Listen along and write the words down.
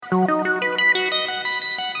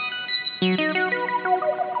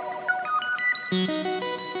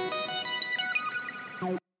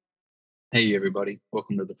everybody.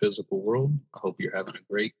 Welcome to the physical world. I hope you're having a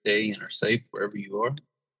great day and are safe wherever you are.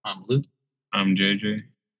 I'm Luke. I'm JJ.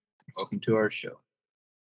 Welcome to our show.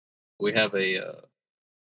 We have a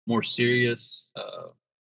more serious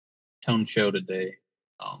tone show today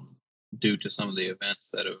due to some of the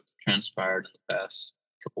events that have transpired in the past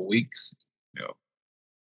couple weeks. Yep.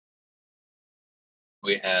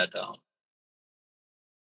 We had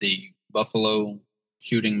the Buffalo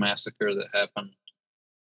shooting massacre that happened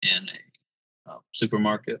in a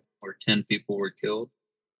supermarket where 10 people were killed.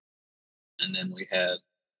 And then we had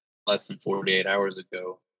less than 48 hours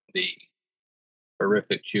ago the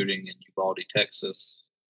horrific shooting in Uvalde, Texas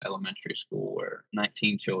elementary school where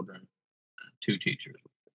 19 children and 2 teachers.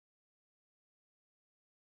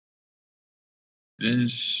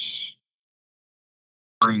 This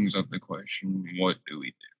brings up the question, what do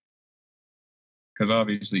we do? Because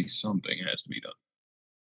obviously something has to be done.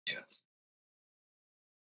 Yes.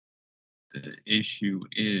 The issue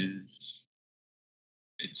is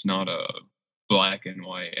it's not a black and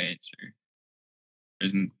white answer.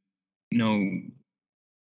 There's no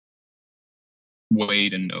way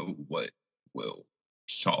to know what will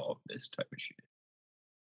solve this type of shit.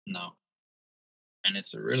 No. And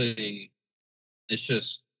it's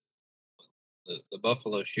just the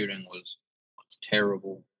Buffalo shooting was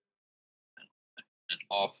terrible and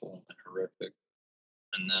awful and horrific.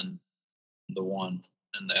 And then the one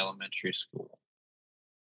in the elementary school,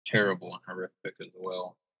 terrible and horrific as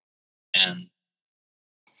well. And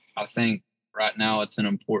I think right now it's an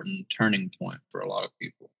important turning point for a lot of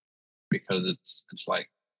people because it's like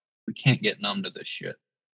we can't get numb to this shit.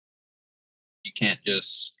 You can't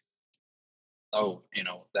just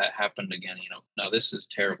that happened again. No, this is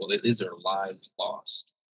terrible. These are lives lost,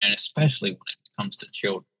 and especially when it comes to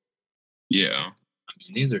children. Yeah. I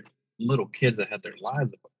mean, these are little kids that had their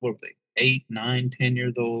lives. What were they? 8, 9, 10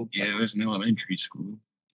 years old? Yeah, it was in elementary school.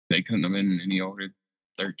 They couldn't have been any older,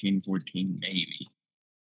 13, 14, maybe.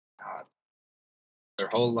 God. Their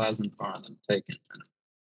whole lives in front of them taken.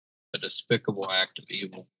 A despicable act of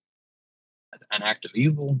evil. An act of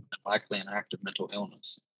evil and likely an act of mental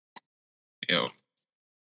illness. Yeah.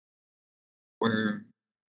 Where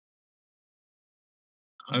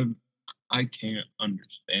I can't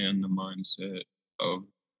understand the mindset of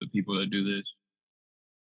the people that do this.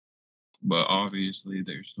 But obviously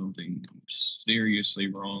there's something seriously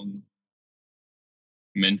wrong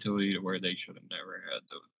mentally to where they should have never had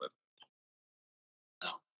those weapons.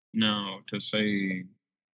 No, to say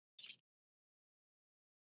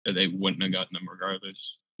that they wouldn't have gotten them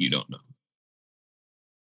regardless, you don't know.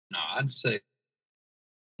 No, I'd say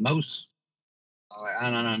most.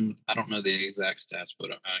 I don't know the exact stats, but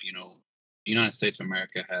the United States of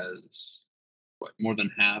America has more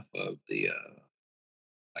than half of the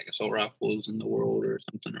assault rifles in the world or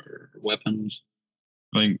something, or weapons.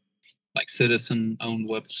 Like citizen-owned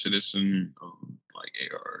weapons. Citizen-owned,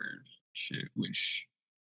 like AR shit, which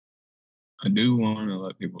I do want to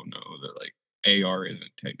let people know that, like, AR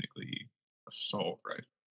isn't technically assault rifle.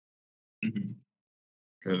 Mm-hmm.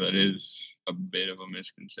 Because that is a bit of a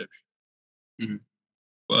misconception. Mm-hmm.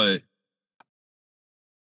 But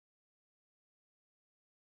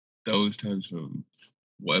those types of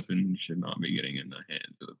weapons should not be getting in the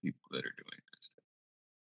hands of the people that are doing this.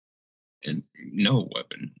 And no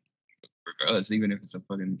weapon, regardless, even if it's a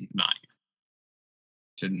fucking knife,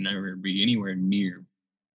 should never be anywhere near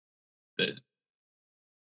that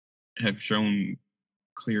have shown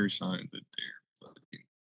clear signs that they're fucking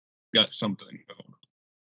got something going on.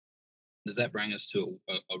 Does that bring us to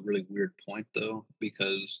a really weird point, though?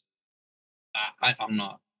 Because I'm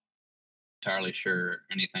not entirely sure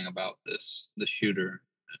anything about the shooter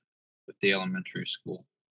at the elementary school,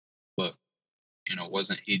 but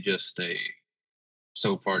wasn't he just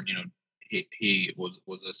so far, he was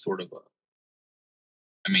a sort of a,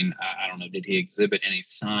 I mean, I don't know, did he exhibit any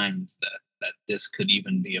signs that this could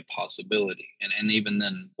even be a possibility? And even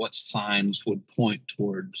then, what signs would point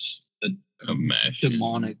towards a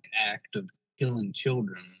demonic act of killing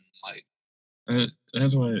children? Like,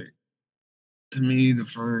 that's why, to me, the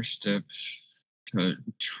first steps to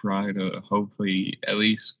try to hopefully at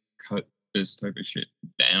least cut this type of shit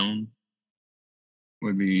down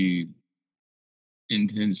would be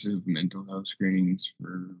intensive mental health screenings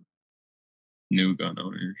for new gun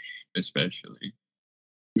owners, especially.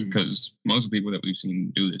 Because most of the people that we've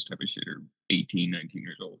seen do this type of shit are 18, 19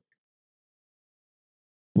 years old.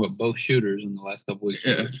 Well, both shooters in the last couple weeks.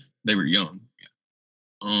 Yeah, they were young.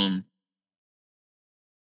 Yeah.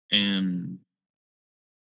 And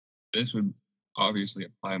this would obviously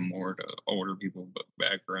apply more to older people, but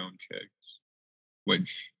background checks,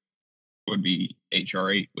 which would be HR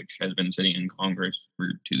 8, which has been sitting in Congress for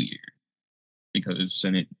 2 years because the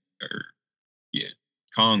Senate or yeah,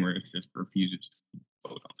 Congress just refuses to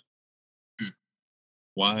vote on it. Hmm.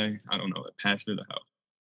 Why? I don't know. It passed through the House.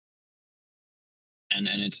 And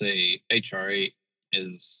it's a HR 8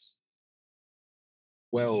 is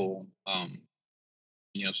well,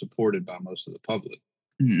 supported by most of the public.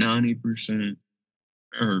 90%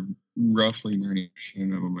 or roughly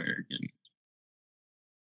 90% of Americans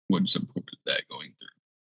would support that going through.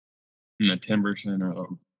 And the 10%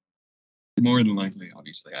 of more than likely,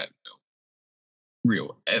 obviously, I have no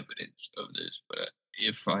real evidence of this, but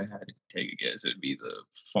if I had to take a guess, it'd be the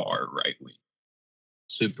far right wing.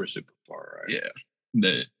 Super, super far right. Yeah.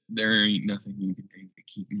 That there ain't nothing you can do to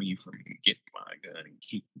keep me from getting my gun and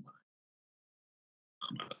keep my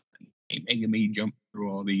ain't making me jump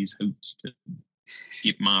through all these hoops to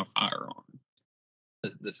get my firearm.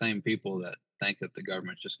 The same people that think that the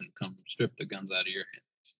government's just going to come strip the guns out of your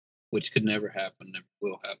hands, which could never happen, never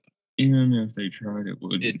will happen. Even if they tried, it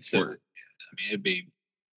would work. I mean,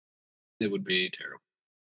 it would be terrible.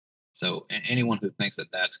 So anyone who thinks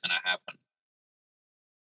that that's going to happen,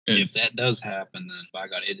 if that does happen, then by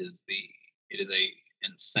God, it is a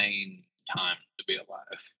insane time to be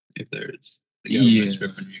alive. If there's the government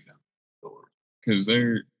stripping you gun, because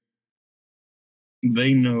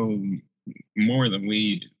they know more than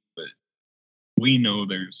we do, but we know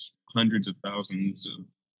there's hundreds of thousands of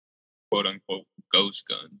quote unquote ghost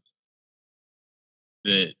guns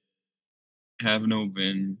that have no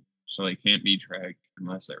VIN, so they can't be tracked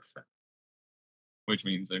unless they're found. Which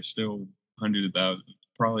means there's still hundreds of thousands,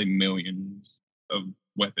 probably millions of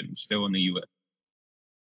weapons still in the U.S.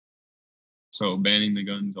 So banning the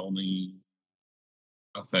guns only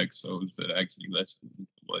affects those that actually listen to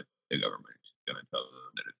what the government is going to tell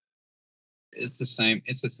them that it's the same.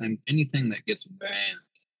 It's the same. Anything that gets banned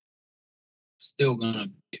still going to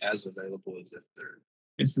be as available as if they're.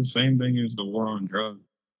 It's the same thing as the war on drugs.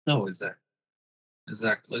 No, exactly.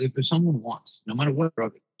 Like if someone wants, no matter what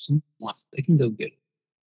drug someone wants, they can go get it.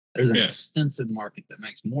 There's an extensive market that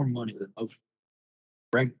makes more money than most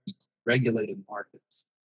regulated markets.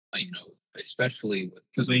 Especially with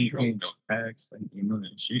because they ain't no tax, they ain't none of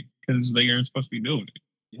that shit because they aren't supposed to be doing it.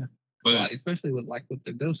 Yeah, but especially with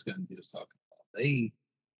the ghost gun you was talking about,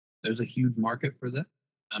 there's a huge market for that.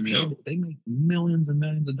 I mean, they make millions and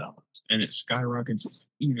millions of dollars, and it skyrockets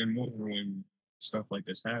even more when stuff like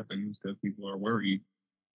this happens because people are worried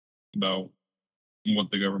about what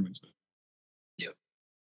the government's doing. Yep.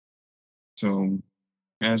 So,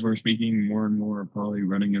 as we're speaking, more and more are probably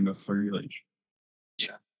running into regulation.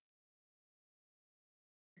 Yeah.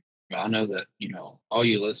 I know that all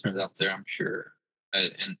you listeners out there, I'm sure,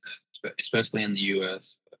 and especially in the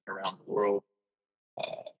U.S., around the world,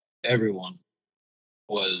 everyone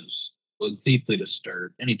was deeply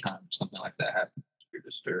disturbed. Anytime something like that happens, you're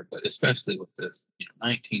disturbed. But especially with this,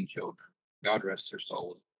 19 children, God rest their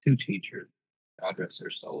souls, 2 teachers, God rest their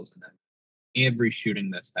souls, and then every shooting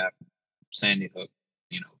that's happened, Sandy Hook,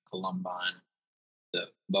 Columbine, the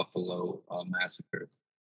Buffalo massacre,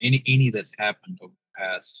 any that's happened over the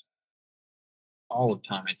past all of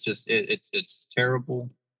time. It's just it's terrible,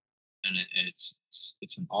 and it's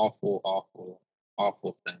an awful, awful,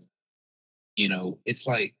 awful thing. It's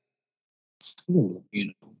like school.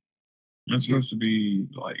 It's supposed to be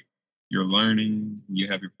like you're learning, you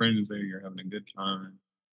have your friends there, you're having a good time.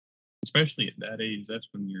 Especially at that age, that's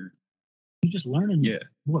when you're just learning. Yeah.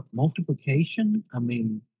 What multiplication? I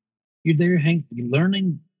mean, you're there, you're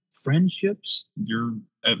learning friendships. You're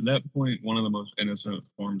at that point one of the most innocent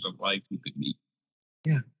forms of life you could meet.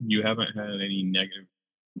 Yeah. You haven't had any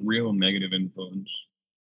real negative influence.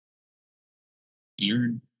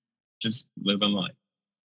 You're just living life.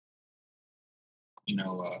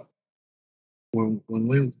 When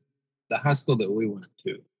the high school that we went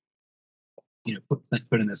to,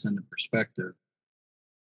 putting this into perspective,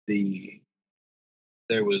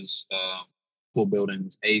 there was school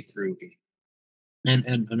buildings A through E, and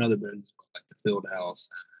another buildings like the field house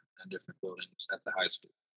and different buildings at the high school.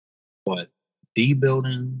 But D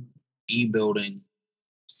building, E building,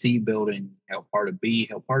 C building held part of B,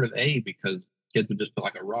 held part of A, because kids would just put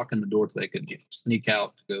like a rock in the door so they could sneak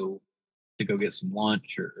out to go get some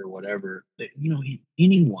lunch or whatever.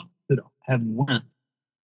 Anyone could have went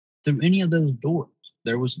through any of those doors.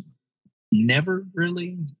 There was never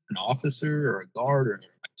really an officer or a guard or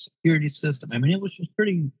a security system. I mean, it was just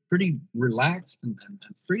pretty relaxed and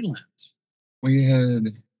freelance. We had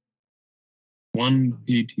one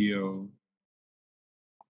PTO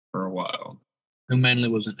for a while. Who mainly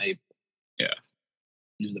was in April. Yeah.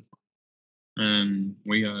 And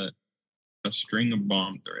we got a string of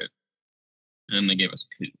bomb threats and they gave us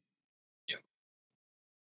 2. Yeah.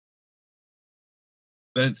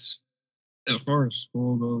 That's as far as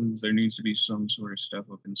school goes. There needs to be some sort of step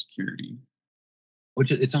up in security,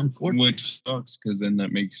 Which it's unfortunate. which sucks because then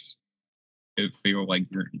that makes it feel like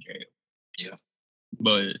you're in jail. Yeah.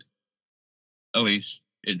 But at least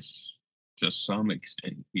it's to some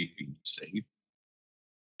extent keeping safe.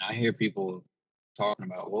 I hear people talking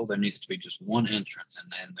about, well, there needs to be just one entrance,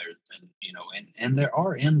 and then there's, and you know, and there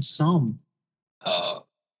are in some uh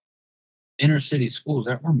inner city schools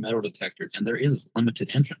there are metal detectors, and there is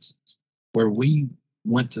limited entrances. Where we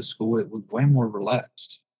went to school, it was way more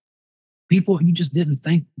relaxed. People, you just didn't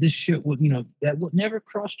think this shit would, that would never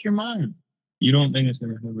crossed your mind. You don't think it's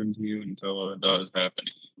going to happen to you until it does happen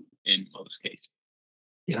to you in most cases.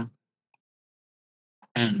 Yeah.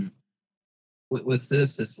 And with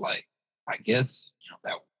this, it's like, I guess,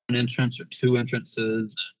 that one entrance or 2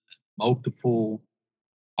 entrances and multiple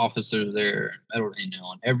officers there,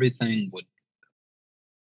 and everything would,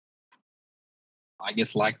 I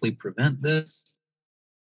guess, likely prevent this.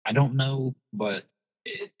 I don't know, but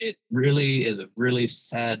it really is a really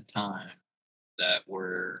sad time that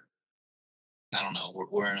I don't know,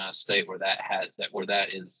 we're in a state where that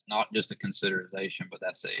is not just a consideration, but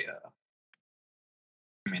that's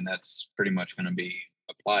that's pretty much going to be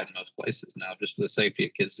applied in most places now, just for the safety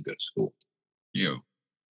of kids to go to school. Yeah.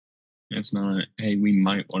 It's not, hey, we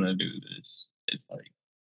might want to do this. It's like,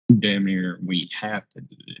 damn near, we have to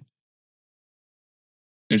do it.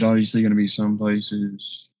 There's obviously going to be some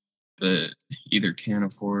places that either can't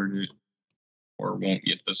afford it or won't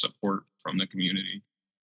get the support from the community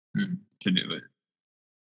to do it.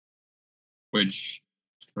 Which,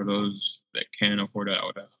 for those that can afford it, I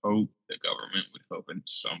would hope the government would help in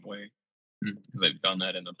some way. Because they've done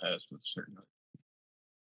that in the past with certain.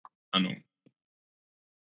 I know.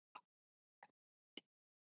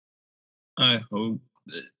 I hope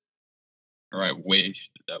that, or I wish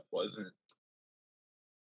that wasn't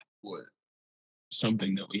what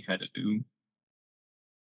something that we had to do.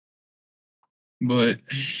 But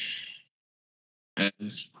at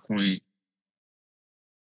this point,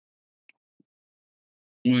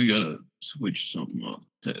 we gotta switch something up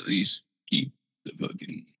to at least keep the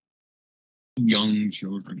fucking young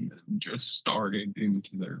children that just started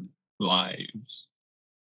into their lives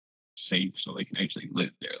safe so they can actually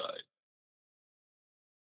live their life.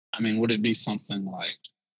 Would it be something like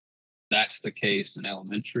that's the case in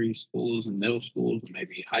elementary schools and middle schools and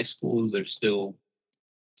maybe high schools? There's still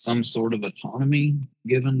some sort of autonomy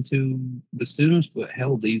given to the students, but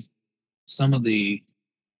hell, some of the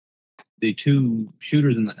 2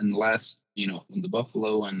 shooters in the last, in the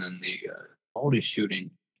Buffalo and then the Baldy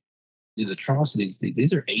shooting, these atrocities.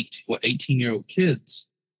 These are 18-year-old kids.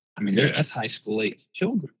 That's high school age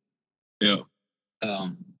children. Yeah.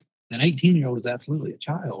 An 18-year-old is absolutely a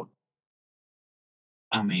child.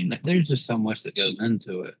 There's just so much that goes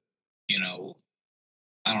into it.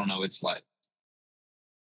 I don't know. It's like,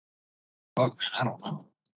 fuck, man, I don't know.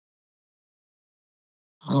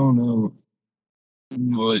 I don't know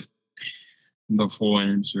what the full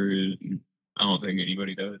answer is. I don't think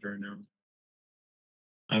anybody does right now.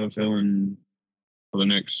 I have a feeling for the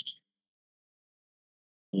next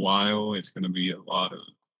while, it's going to be a lot of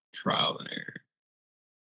trial and error,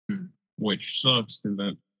 which sucks because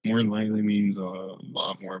that more than likely means a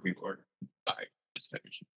lot more people are dying this type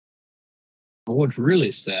of shit. But what's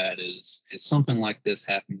really sad is something like this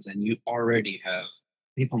happens and you already have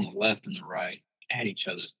people on the left and the right at each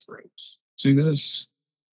other's throats. See, that's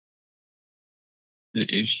the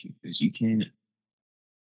issue is you can't.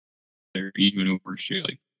 They're even over shit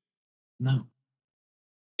like. No.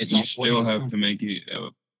 You still have to make it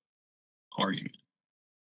an argument.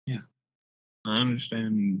 Yeah. I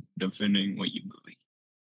understand defending what you believe.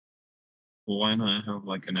 Well, why not have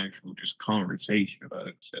like an actual just conversation about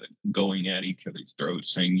it instead of going at each other's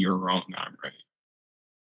throats saying you're wrong, I'm right?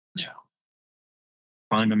 Yeah.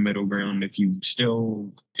 Find a middle ground. If you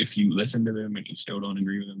listen to them and you still don't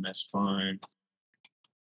agree with them, that's fine.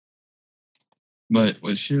 But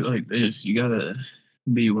with shit like this, you gotta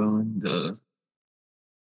be willing to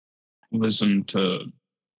listen to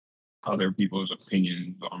other people's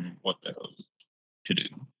opinions on what the hell to do.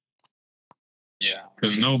 Yeah.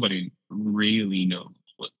 Because nobody really knows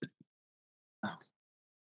what to do. No.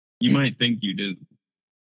 You might think you do,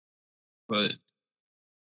 but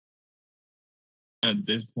at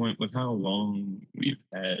this point, with how long we've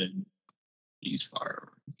had these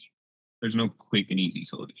firearms, there's no quick and easy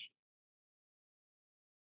solution.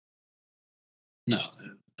 No,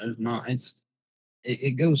 there's not.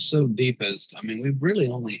 It goes so deep as we've really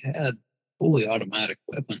only had fully automatic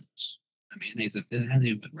weapons. It hasn't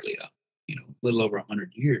even been really a little over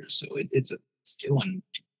 100 years. So it's still in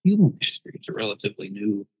human history. It's a relatively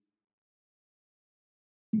new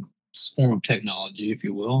form of technology, if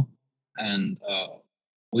you will. And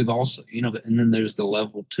we've also, and then there's the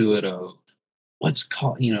level to it of what's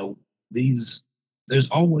called, these. There's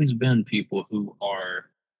always been people who are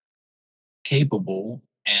capable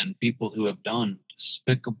and people who have done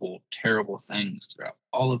despicable, terrible things throughout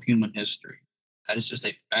all of human history. That is just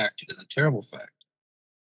a fact. It is a terrible fact.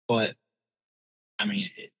 But I mean,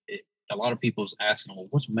 a lot of people's asking, well,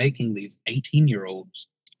 what's making these 18-year-olds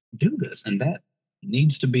do this? And that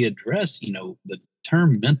needs to be addressed. The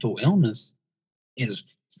term mental illness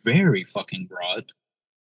is very fucking broad. I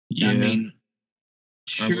Yeah, mean,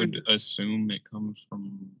 I sure, would assume it comes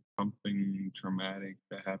from something traumatic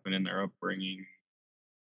that happened in their upbringing,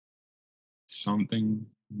 something,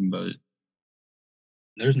 but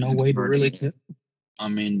there's no it's way to hard to really know. tell. I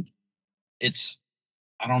mean, it's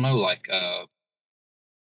I don't know. Like, I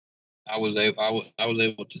was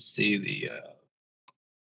able to see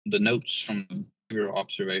the notes from the behavioral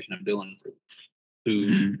observation of Dylan, who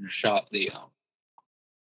Mm, shot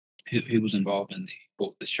who was involved in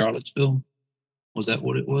the Charlottesville. Was that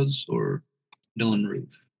what it was, or Dylan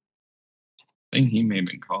Roof? I think he may have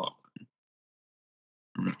been caught.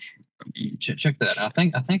 I'm not sure. I mean, Check that. I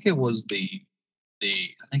think it was the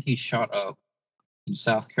I think he shot up in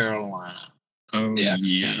South Carolina, oh the African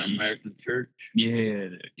yeah, American church. yeah,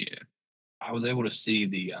 yeah. I was able to see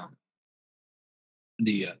the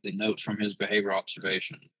notes from his behavior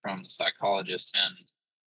observation from the psychologist, and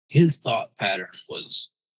his thought pattern was,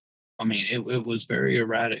 I mean, it was very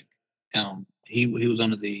erratic. He was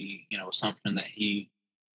under the assumption that he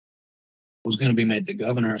was going to be made the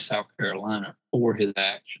governor of South Carolina for his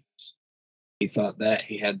actions. He thought that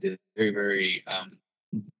he had this very, very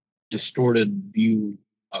distorted view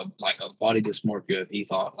of like a body dysmorphia. He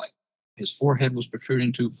thought like his forehead was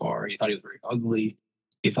protruding too far. He thought he was very ugly.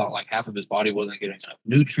 He thought like half of his body wasn't getting enough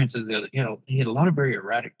nutrients as the other. He had a lot of very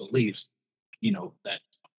erratic beliefs. That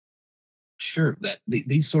sure that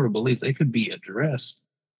these sort of beliefs they could be addressed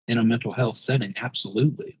in a mental health setting,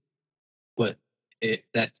 absolutely. But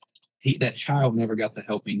that child never got the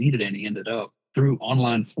help he needed, and he ended up through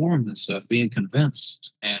online forums and stuff being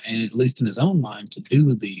convinced, and at least in his own mind, to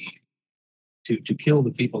do to kill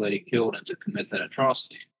the people that he killed and to commit that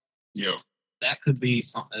atrocity. Yeah. That could be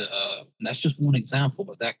some. That's just one example,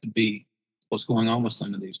 but that could be what's going on with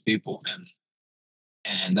some of these people,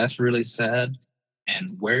 and that's really sad.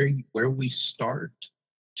 And where we start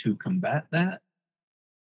to combat that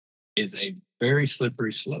is a very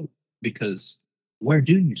slippery slope, because where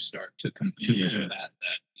do you start to Yeah, combat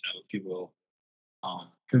that, if you will?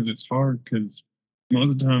 because it's hard. Because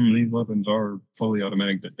most of the time these weapons are fully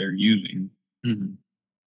automatic that they're using, Mhm.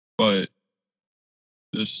 but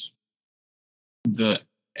this the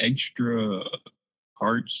extra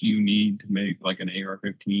parts you need to make like an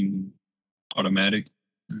AR-15 automatic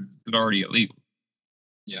Mhm. is already illegal.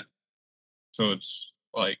 Yeah. So it's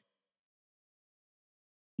like,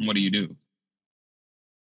 what do you do?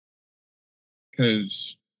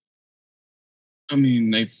 Because I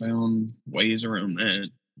mean, they found ways around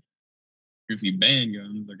that. If you ban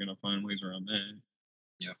guns, they're gonna find ways around that.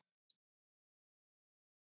 Yeah.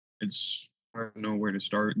 It's hard to know where to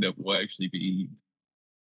start that will actually be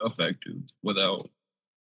effective without.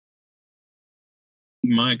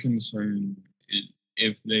 My concern is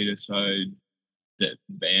if they decide that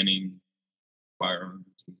banning firearms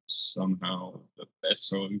is somehow the best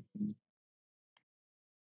solution.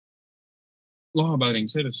 Law-abiding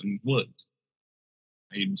citizens would.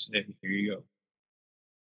 They'd say, "Here you go."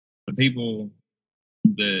 The people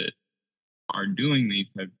that are doing these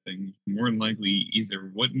type of things more than likely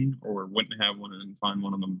either wouldn't have one and find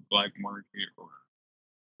one on the black market or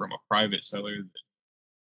from a private seller that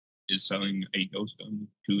is selling a ghost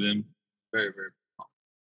gun to them. Very, very.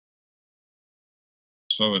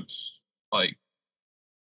 So it's like,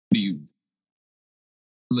 do you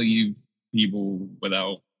leave people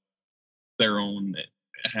without their own that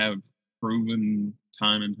have proven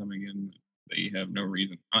time and time again that they have no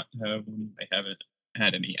reason not to have them? They haven't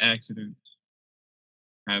had any accidents,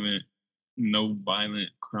 haven't no violent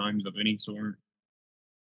crimes of any sort,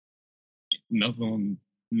 nothing,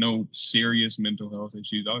 no serious mental health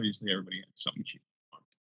issues. Obviously, everybody has something,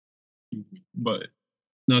 but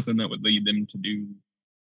nothing that would lead them to do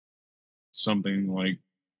something like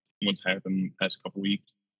what's happened the past couple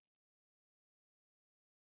weeks.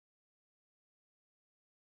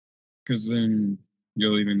 Because then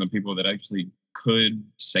you're leaving the people that actually could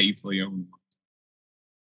safely own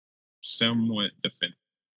somewhat defensive.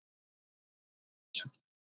 Yeah.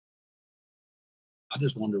 I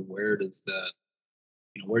just wonder where does that,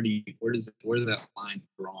 where does that line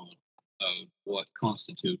drawn of what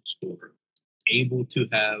constitutes for able to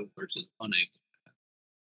have versus unable?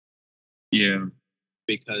 Yeah.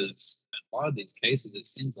 Because in a lot of these cases, it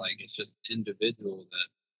seems like it's just an individual that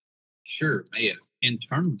sure may have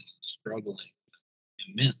internally struggling with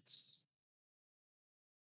immense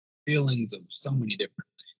feelings of so many different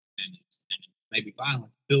things, and maybe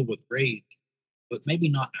violent, filled with rage, but maybe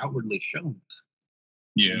not outwardly shown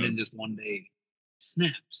that. And Yeah. then just one day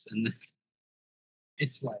snaps, and then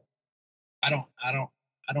it's like I don't, I don't,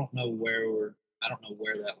 I don't know I don't know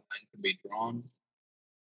where that line can be drawn.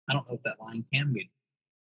 I don't know if that line can be,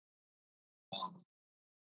 um,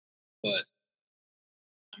 but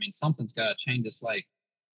I mean something's got to change. It's like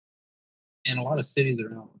in a lot of cities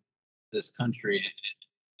around this country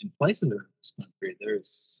and places around this country, there's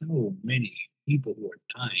so many people who are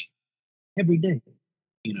dying every day.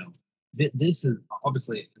 You know, this is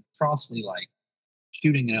obviously atrocity. Like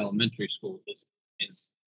shooting in elementary school is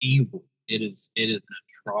evil. It is an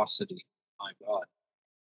atrocity. My God,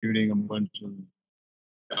 Shooting a bunch of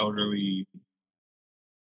elderly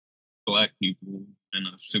black people in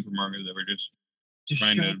a supermarket that were just just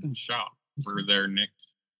trying to shocking. shop for their next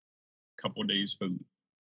couple days food.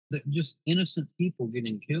 Just innocent people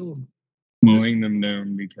getting killed. Mowing them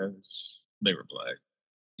down because they were black.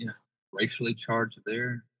 Yeah, racially charged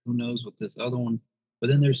there. Who knows what this other one? But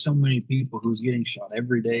then there's so many people who's getting shot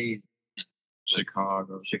every day.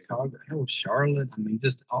 Chicago. Chicago, hell, Charlotte. I mean,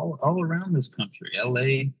 just all around this country,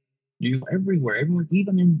 L.A., New York, everywhere,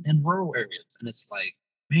 even in rural areas. And it's like,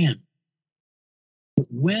 man,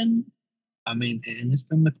 when? I mean, and it's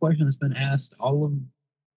been the question that's been asked all of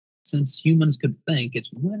since humans could think. It's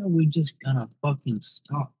when are we just gonna fucking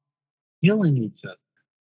stop killing each other?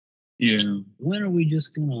 Yeah. When are we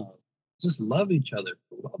just gonna just love each other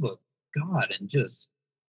for the love of God and just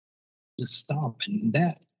stop? And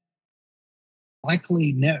that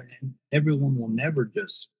likely never everyone will never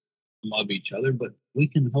just love each other, but we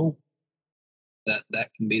can hope that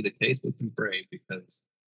that can be the case. We can pray because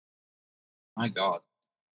my God,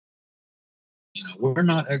 we're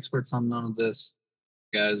not experts on none of this,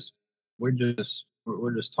 guys. We're just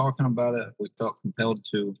talking about it. We felt compelled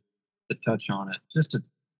to touch on it, just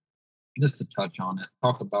to touch on it,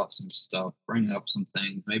 talk about some stuff, bring up some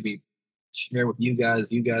things, maybe share with you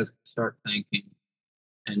guys. You guys start thinking,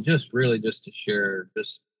 and just really just to share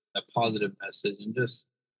just a positive message and just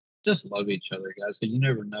love each other, guys, because you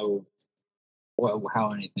never know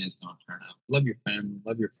how anything's going to turn out. Love your family,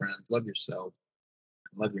 love your friends, love yourself,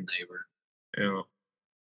 love your neighbor. Yeah.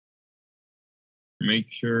 Make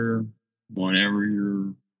sure whenever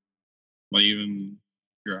you're leaving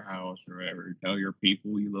your house or whatever, tell your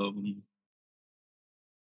people you love them.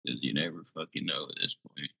 Because you never fucking know at this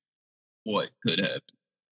point what could happen.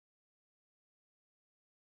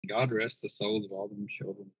 God rest the souls of all them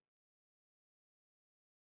children.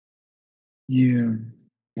 Yeah.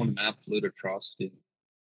 What an absolute atrocity.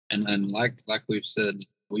 And like we've said,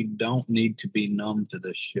 we don't need to be numb to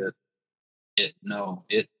this shit.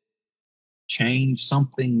 It change,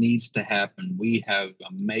 something needs to happen. We have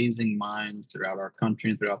amazing minds throughout our country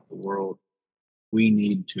and throughout the world. We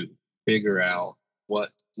need to figure out what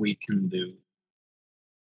we can do.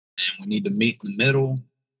 And we need to meet in the middle,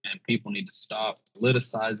 and people need to stop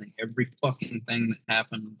politicizing every fucking thing that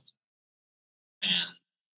happens. And,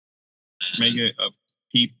 Make it a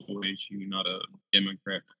people issue, not a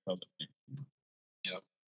Democrat Republican. yep,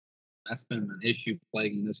 that's been an issue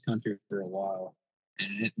plaguing this country for a while,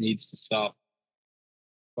 and it needs to stop.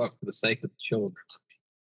 Fuck, for the sake of the children.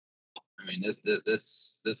 I mean, this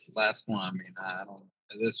last one. I mean, I don't.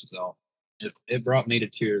 This was all. It brought me to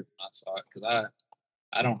tears when I saw it because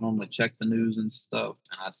I don't normally check the news and stuff,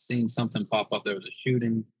 and I'd seen something pop up. There was a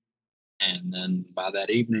shooting, and then by that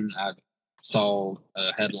evening, I saw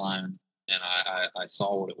a headline, and I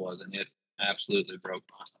saw what it was, and it absolutely broke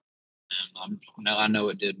my heart. And now I know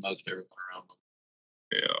it did most everyone around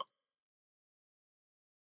me. Yeah.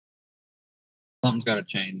 Something's got to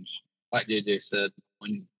change. Like JJ said,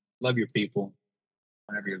 when you love your people,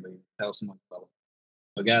 whenever you're leaving, tell someone to love them.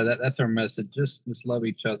 But guys, that's our message. Just love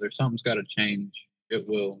each other. Something's got to change. It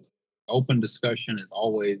will. Open discussion is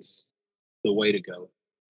always the way to go.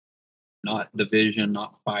 Not division,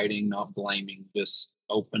 not fighting, not blaming. Just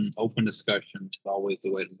open discussion is always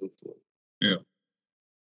the way to move forward. Yeah.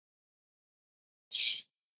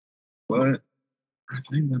 But I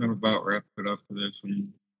think that'll about wrap it up for this one.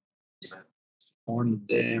 Yeah, it's pouring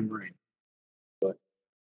the damn rain. But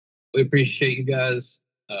we appreciate you guys.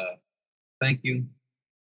 Thank you.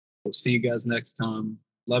 We'll see you guys next time.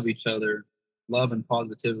 Love each other. Love and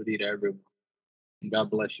positivity to everyone. God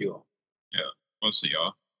bless you all. Yeah, we'll see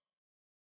y'all.